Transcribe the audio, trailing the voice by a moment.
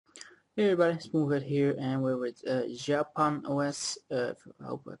Hey everybody, Spoonfed here, and we're with XiaoPan OS. I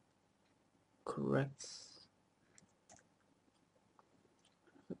hope I correct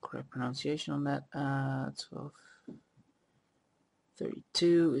the correct pronunciation on that.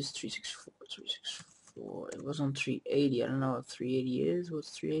 1232 is 364. 364. It was on 380. I don't know what 380 is. What's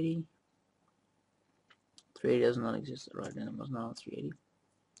 380? 380 does not exist right then. It was not on 380.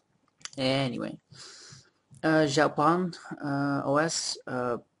 Anyway, XiaoPan OS.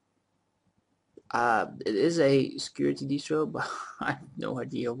 It is a security distro, but I have no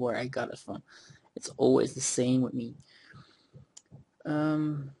idea where I got it from. It's always the same with me.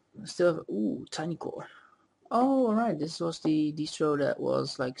 Still have, ooh, tiny core. Oh, alright, this was the distro that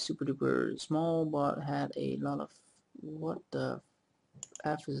was like super duper small, but had a lot of, what the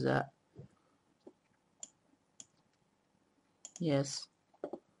F is that? Yes,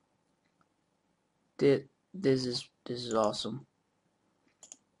 this is awesome.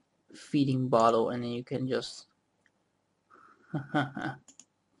 Feeding bottle, and then you can just,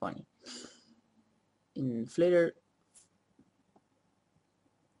 funny. Inflator,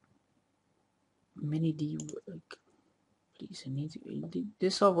 mini D, like, please, I need to,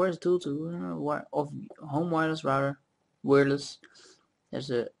 this software is tool to, of home wireless router, wireless, there's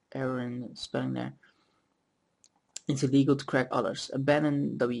a error in the spelling there. It's illegal to crack others.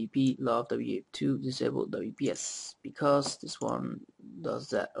 Abandon WEP, love WEP2, disable WPS. Because this one does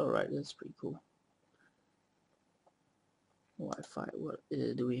that. Alright, that's pretty cool. Wi-Fi, what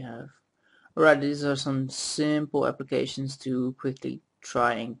do we have? Alright, these are some simple applications to quickly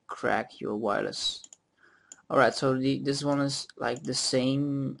try and crack your wireless. Alright, so this one is like the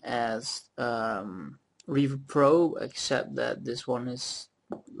same as ReaverPro, except that this one is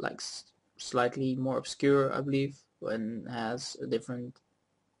like slightly more obscure, I believe, and has a different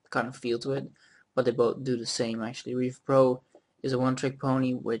kind of feel to it, but they both do the same actually. ReaverPro is a one-trick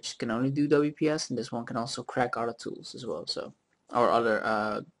pony which can only do WPS, and this one can also crack other tools as well, so, or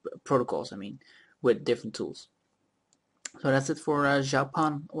other protocols, I mean, with different tools. So that's it for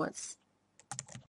XiaoPan OS.